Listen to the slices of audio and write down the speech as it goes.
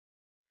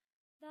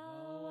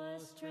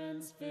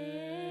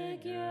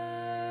Transfigured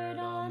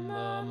on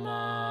the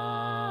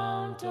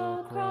mount,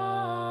 O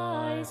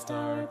Christ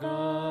our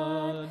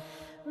God.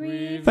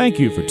 Thank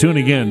you for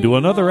tuning in to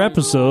another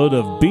episode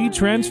of Be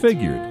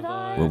Transfigured,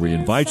 where we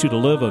invite you to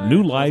live a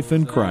new life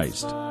in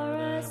Christ.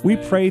 We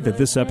pray that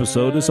this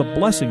episode is a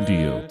blessing to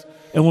you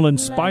and will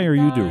inspire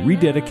you to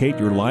rededicate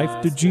your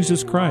life to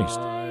Jesus Christ.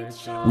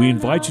 We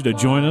invite you to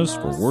join us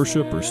for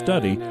worship or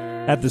study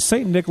at the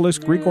St. Nicholas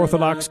Greek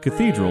Orthodox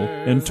Cathedral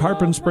in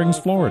Tarpon Springs,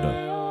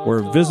 Florida,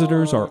 where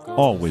visitors are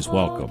always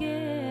welcome.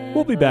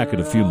 We'll be back in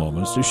a few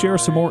moments to share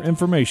some more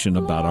information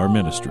about our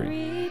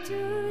ministry.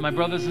 My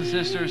brothers and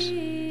sisters,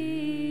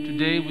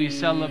 today we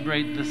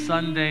celebrate the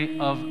Sunday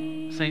of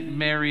St.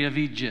 Mary of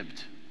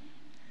Egypt.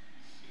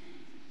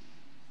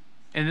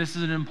 And this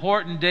is an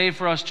important day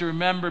for us to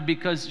remember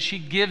because she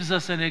gives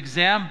us an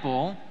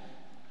example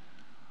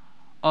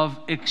of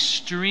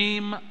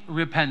extreme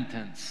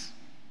repentance.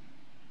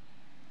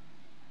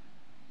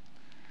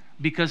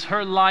 Because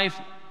her life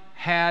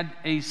had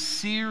a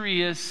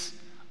serious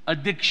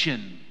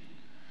addiction.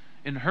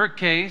 In her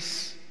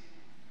case,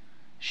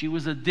 she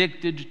was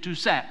addicted to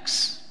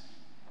sex.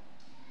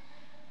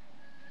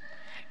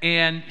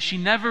 And she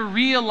never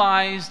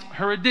realized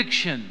her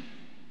addiction.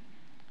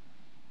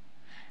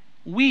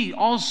 We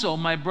also,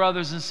 my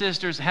brothers and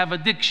sisters, have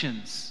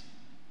addictions.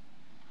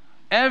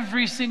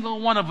 Every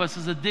single one of us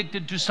is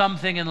addicted to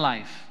something in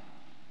life.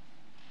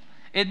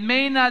 It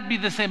may not be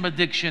the same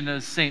addiction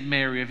as St.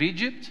 Mary of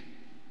Egypt.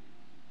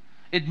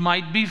 It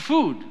might be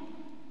food.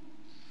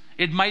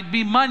 It might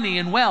be money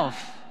and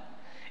wealth.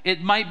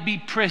 It might be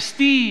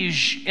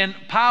prestige and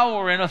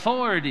power and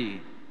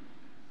authority.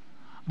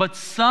 But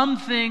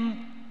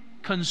something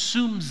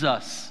consumes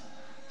us.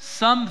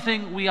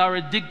 Something we are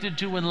addicted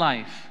to in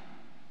life.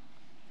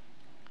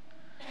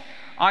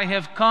 I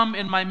have come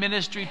in my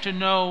ministry to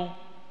know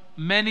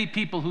many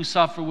people who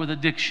suffer with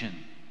addiction.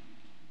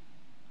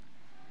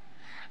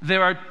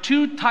 There are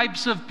two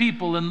types of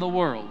people in the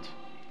world.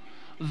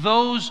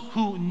 Those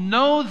who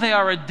know they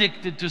are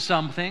addicted to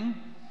something,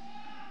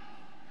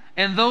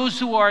 and those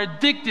who are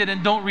addicted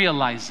and don't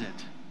realize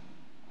it.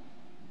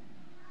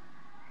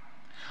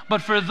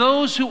 But for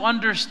those who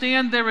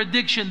understand their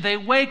addiction, they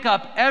wake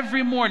up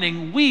every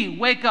morning, we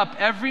wake up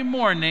every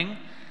morning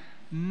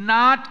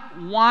not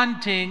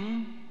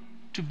wanting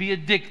to be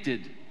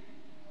addicted.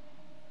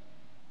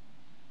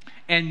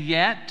 And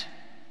yet,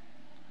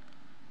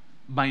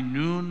 by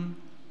noon,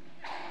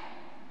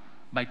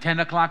 by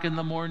 10 o'clock in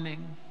the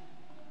morning,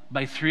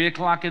 by 3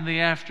 o'clock in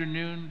the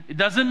afternoon, it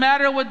doesn't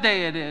matter what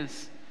day it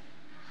is,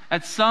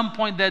 at some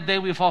point that day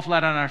we fall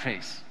flat on our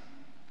face.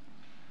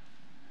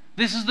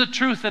 This is the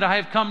truth that I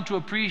have come to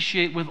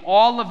appreciate with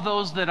all of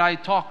those that I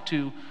talk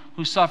to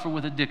who suffer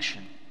with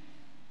addiction.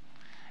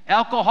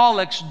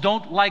 Alcoholics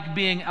don't like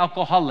being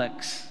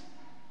alcoholics.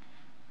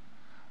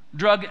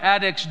 Drug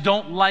addicts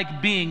don't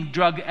like being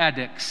drug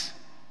addicts.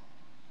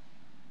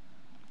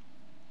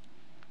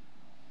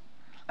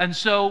 And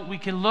so we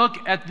can look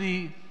at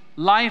the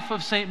life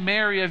of St.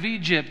 Mary of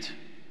Egypt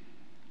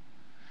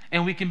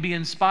and we can be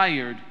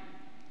inspired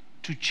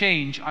to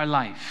change our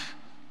life.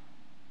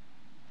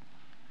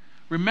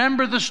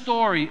 Remember the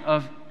story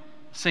of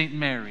St.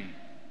 Mary.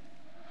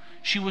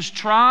 She was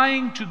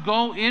trying to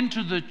go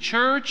into the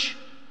church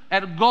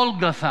at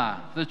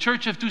Golgotha, the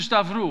church of Two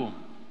Stavru.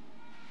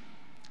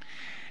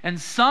 And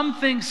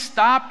something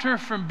stopped her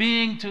from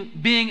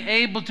being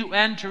able to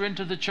enter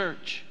into the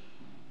church.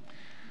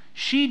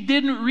 She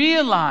didn't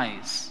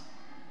realize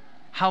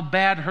how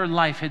bad her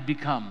life had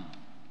become.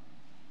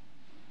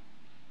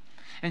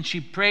 And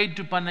she prayed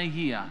to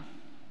Panagia,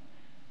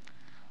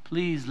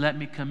 please let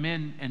me come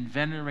in and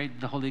venerate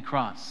the Holy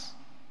Cross.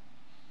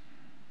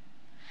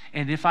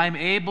 And if I'm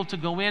able to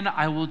go in,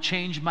 I will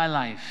change my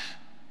life.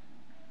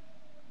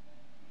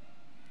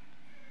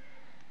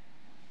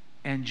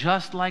 And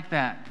just like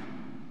that,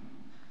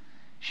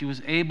 she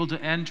was able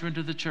to enter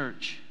into the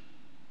church,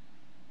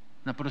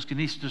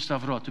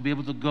 to be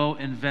able to go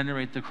and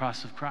venerate the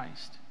cross of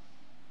Christ.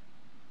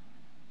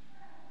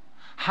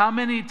 How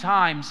many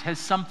times has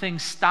something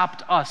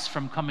stopped us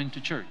from coming to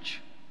church?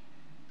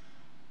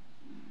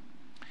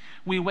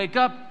 We wake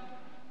up,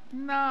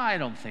 no, I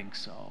don't think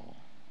so.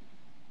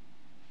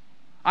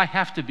 I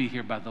have to be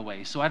here, by the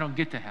way, so I don't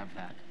get to have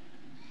that.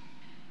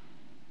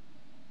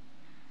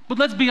 But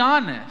let's be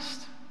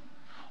honest.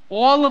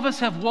 All of us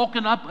have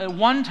woken up at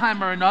one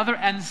time or another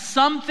and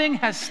something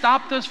has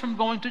stopped us from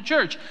going to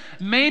church.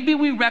 Maybe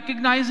we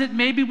recognize it,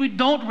 maybe we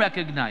don't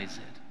recognize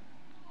it.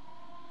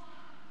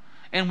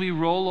 And we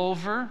roll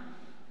over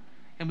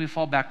and we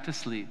fall back to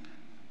sleep.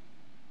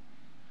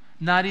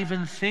 Not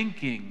even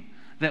thinking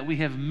that we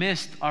have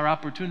missed our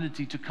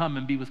opportunity to come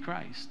and be with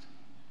Christ.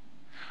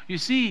 You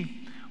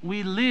see,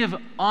 we live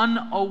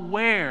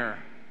unaware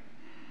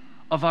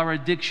of our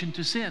addiction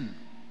to sin.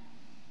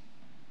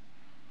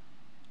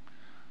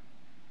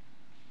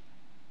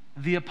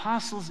 The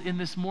apostles in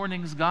this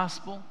morning's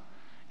gospel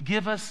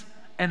give us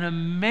an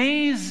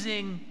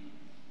amazing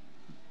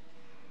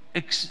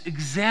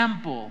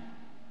example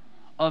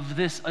of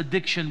this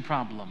addiction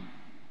problem.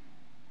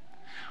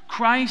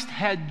 Christ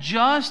had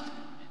just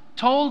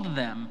told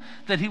them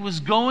that he was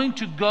going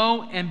to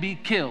go and be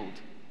killed.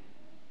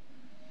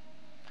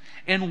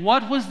 And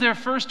what was their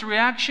first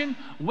reaction?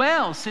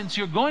 Well, since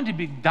you're going to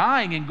be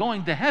dying and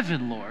going to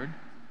heaven, Lord,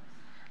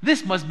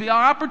 this must be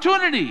our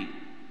opportunity.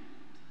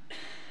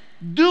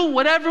 Do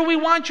whatever we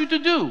want you to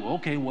do.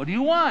 Okay, what do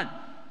you want?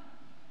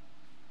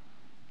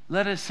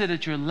 Let us sit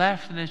at your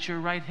left and at your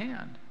right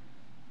hand.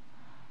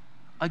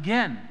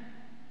 Again,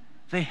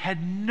 they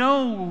had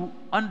no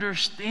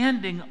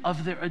understanding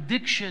of their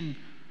addiction.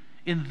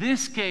 In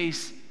this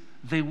case,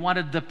 they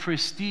wanted the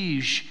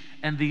prestige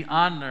and the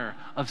honor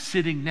of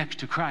sitting next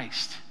to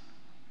Christ.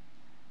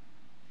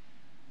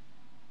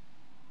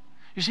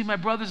 You see, my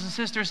brothers and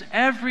sisters,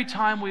 every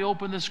time we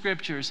open the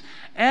Scriptures,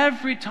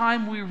 every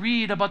time we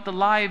read about the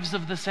lives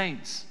of the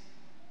saints,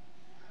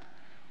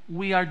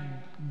 we are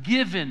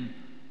given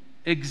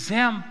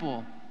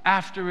example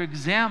after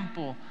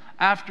example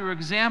after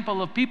example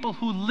of people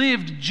who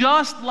lived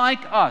just like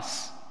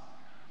us,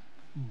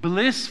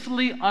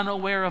 blissfully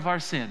unaware of our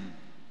sin.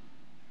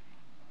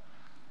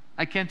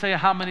 I can't tell you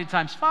how many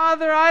times,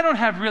 Father, I don't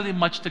have really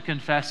much to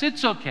confess.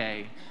 It's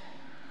okay.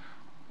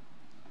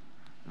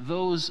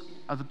 Those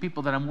are the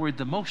people that I'm worried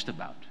the most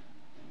about.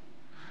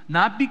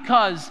 Not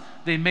because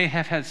they may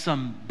have had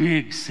some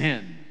big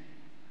sin,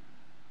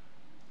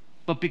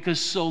 but because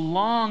so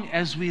long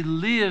as we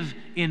live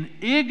in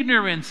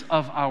ignorance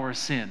of our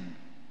sin,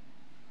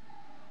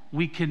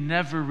 we can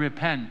never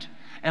repent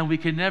and we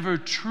can never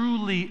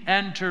truly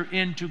enter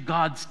into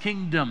God's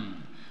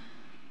kingdom,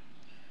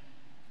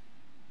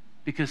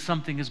 because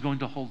something is going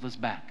to hold us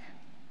back.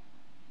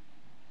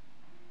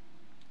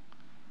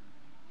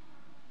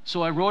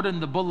 So I wrote in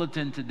the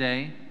bulletin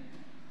today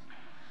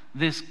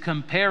this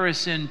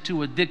comparison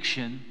to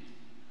addiction.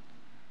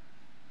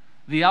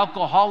 The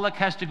alcoholic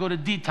has to go to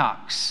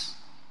detox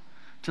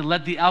to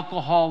let the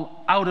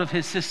alcohol out of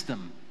his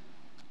system.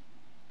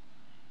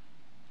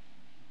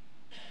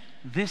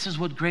 This is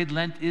what Great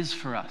Lent is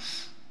for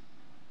us.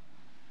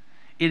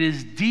 It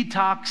is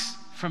detox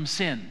from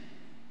sin.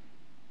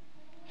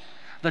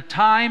 The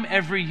time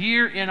every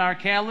year in our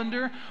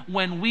calendar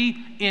when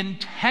we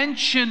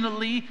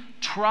intentionally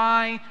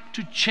try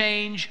to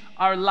change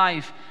our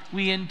life.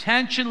 We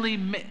intentionally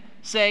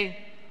say,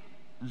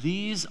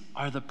 these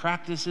are the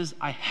practices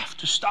I have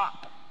to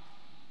stop.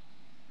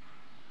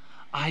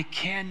 I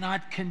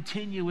cannot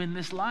continue in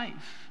this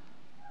life.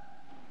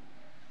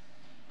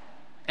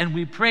 And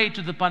we pray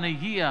to the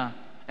Panagia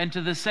and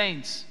to the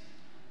saints.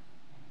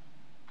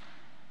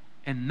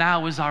 And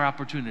now is our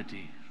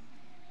opportunity.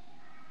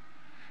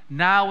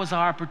 Now is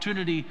our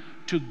opportunity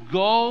to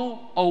go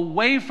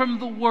away from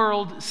the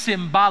world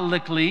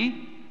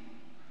symbolically.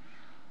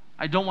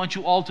 I don't want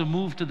you all to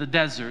move to the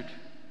desert.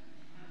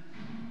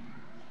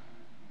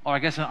 Or I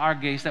guess in our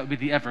case, that would be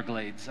the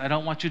Everglades. I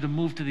don't want you to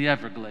move to the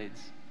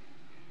Everglades.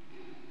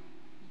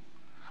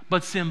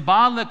 But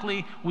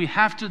symbolically, we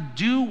have to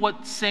do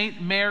what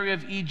Saint Mary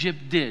of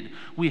Egypt did.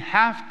 We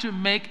have to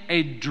make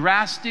a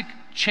drastic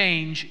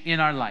change in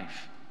our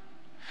life.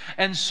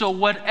 And so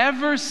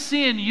whatever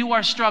sin you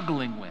are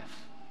struggling with,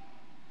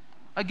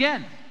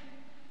 again,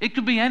 it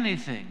could be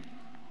anything.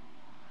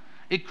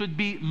 It could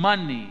be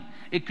money.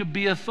 It could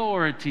be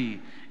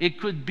authority. It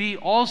could be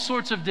all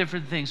sorts of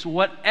different things.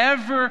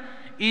 Whatever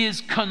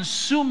is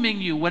consuming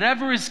you,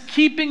 whatever is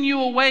keeping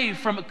you away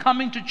from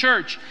coming to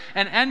church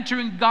and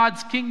entering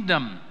God's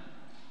kingdom,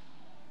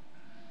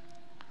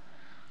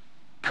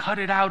 cut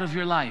it out of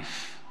your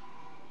life.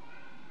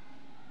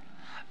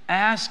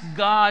 Ask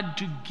God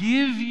to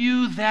give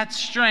you that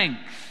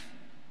strength.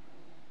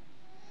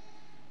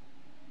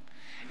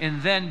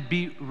 And then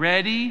be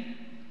ready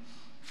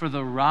for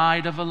the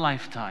ride of a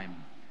lifetime.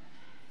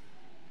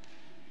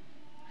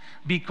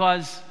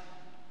 Because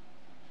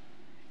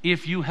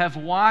if you have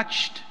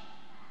watched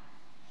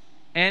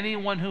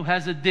anyone who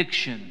has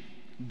addiction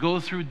go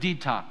through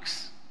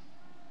detox,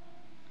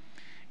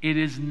 it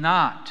is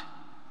not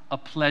a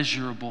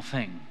pleasurable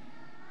thing.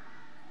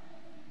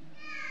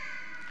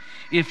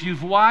 If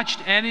you've watched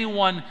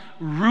anyone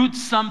root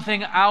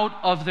something out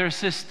of their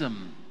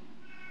system,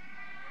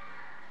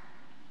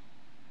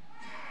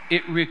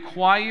 it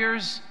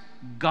requires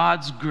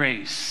God's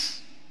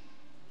grace.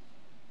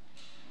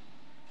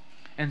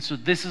 And so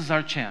this is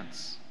our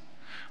chance.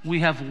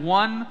 We have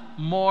one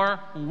more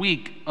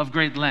week of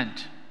Great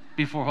Lent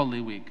before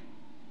Holy Week.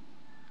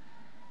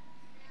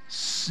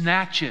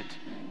 Snatch it.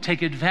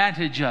 Take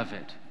advantage of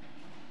it.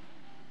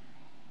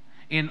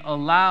 And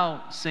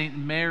allow Saint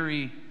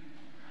Mary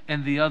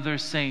and the other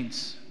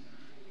saints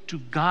to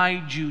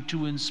guide you,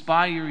 to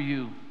inspire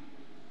you,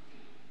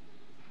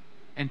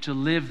 and to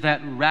live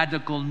that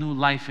radical new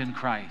life in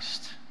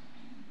Christ.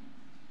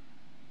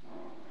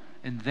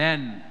 And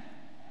then,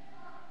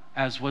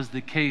 as was the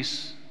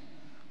case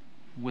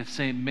with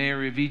Saint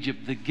Mary of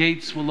Egypt, the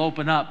gates will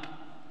open up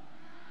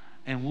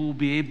and we'll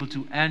be able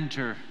to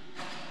enter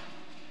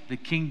the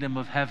kingdom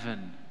of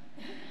heaven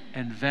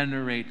and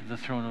venerate the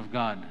throne of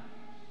God.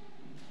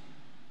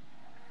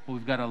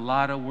 We've got a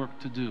lot of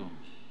work to do.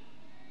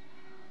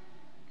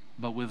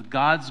 But with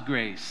God's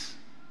grace,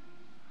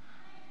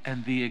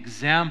 and the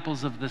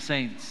examples of the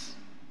saints.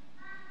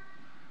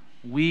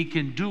 We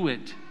can do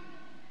it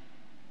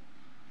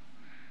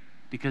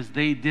because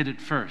they did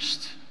it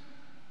first.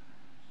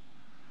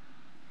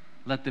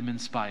 Let them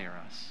inspire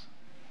us.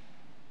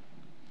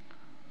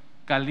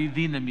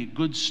 Kalidinami,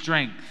 good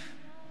strength.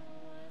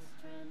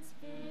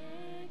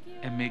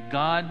 And may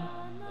God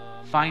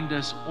find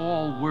us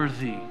all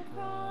worthy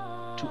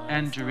to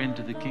enter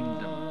into the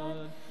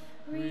kingdom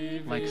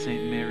like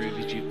St. Mary of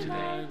Egypt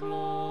today.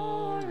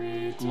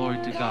 Glory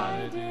to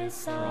God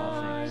for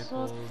all things.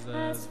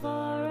 As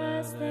far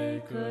as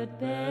they could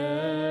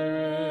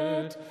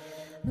bear it.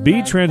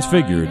 Be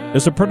Transfigured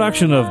is a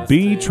production of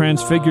Be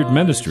Transfigured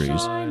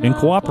Ministries in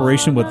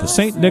cooperation with the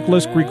St.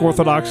 Nicholas Greek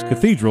Orthodox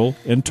Cathedral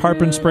in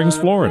Tarpon Springs,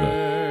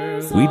 Florida.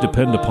 We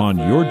depend upon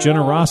your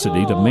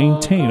generosity to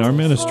maintain our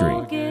ministry.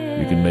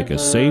 You can make a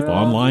safe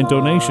online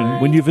donation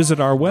when you visit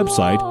our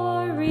website,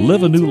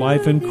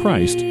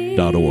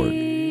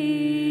 liveanewlifeinchrist.org.